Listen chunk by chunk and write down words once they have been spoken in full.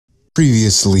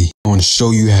Previously on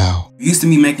Show You How. We used to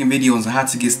be making videos on how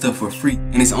to get stuff for free,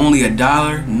 and it's only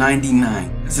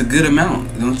 $1.99. That's a good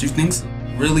amount, don't you think so?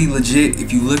 Really legit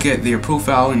if you look at their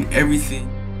profile and everything.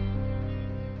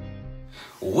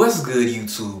 What's good,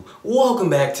 YouTube? Welcome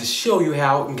back to Show You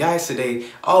How. And guys, today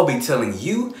I'll be telling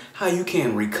you how you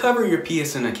can recover your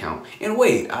PSN account. And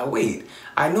wait,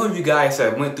 I know you guys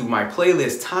have went through my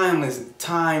playlist timeless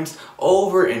times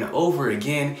over and over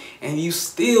again, and you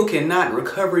still cannot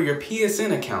recover your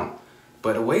PSN account.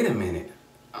 But wait a minute,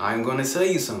 I'm gonna tell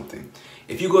you something.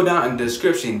 If you go down in the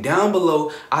description down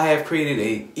below, I have created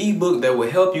an ebook that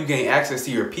will help you gain access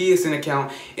to your PSN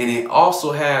account, and it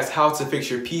also has how to fix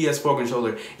your PS4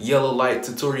 controller yellow light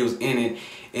tutorials in it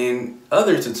and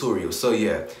other tutorials. So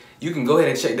yeah, you can go ahead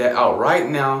and check that out right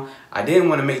now. I didn't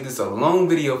want to make this a long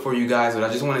video for you guys, but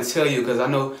I just want to tell you because I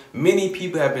know many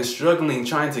people have been struggling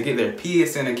trying to get their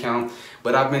PSN account,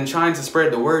 but I've been trying to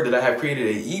spread the word that I have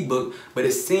created an ebook, but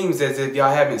it seems as if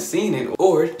y'all haven't seen it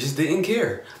or just didn't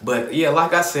care. But yeah,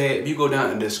 like I said, if you go down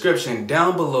in the description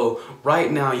down below right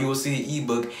now, you will see the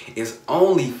ebook. It's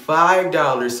only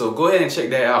 $5, so go ahead and check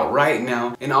that out right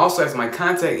now. And also has my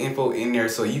contact info in there,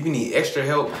 so if you need extra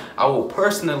help, I will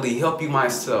personally help you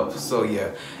myself. So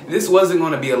yeah, this wasn't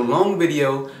going to be a long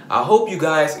video. I hope you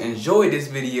guys enjoyed this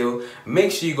video.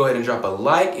 Make sure you go ahead and drop a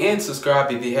like and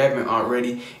subscribe if you haven't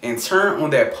already, and turn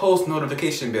on that post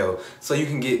notification bell so you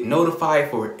can get notified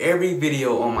for every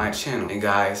video on my channel. And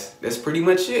guys, that's pretty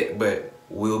much it, but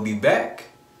we'll be back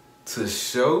to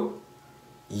show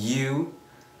you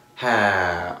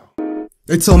how.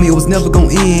 They told me it was never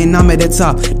gonna end. I'm at the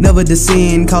top, never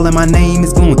descend. Calling my name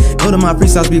is going. Know that my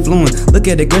freestyles be flowing. Look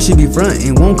at the girl, she be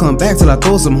frontin'. Won't come back till I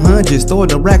throw some hundreds. Throw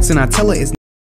the racks and I tell her it's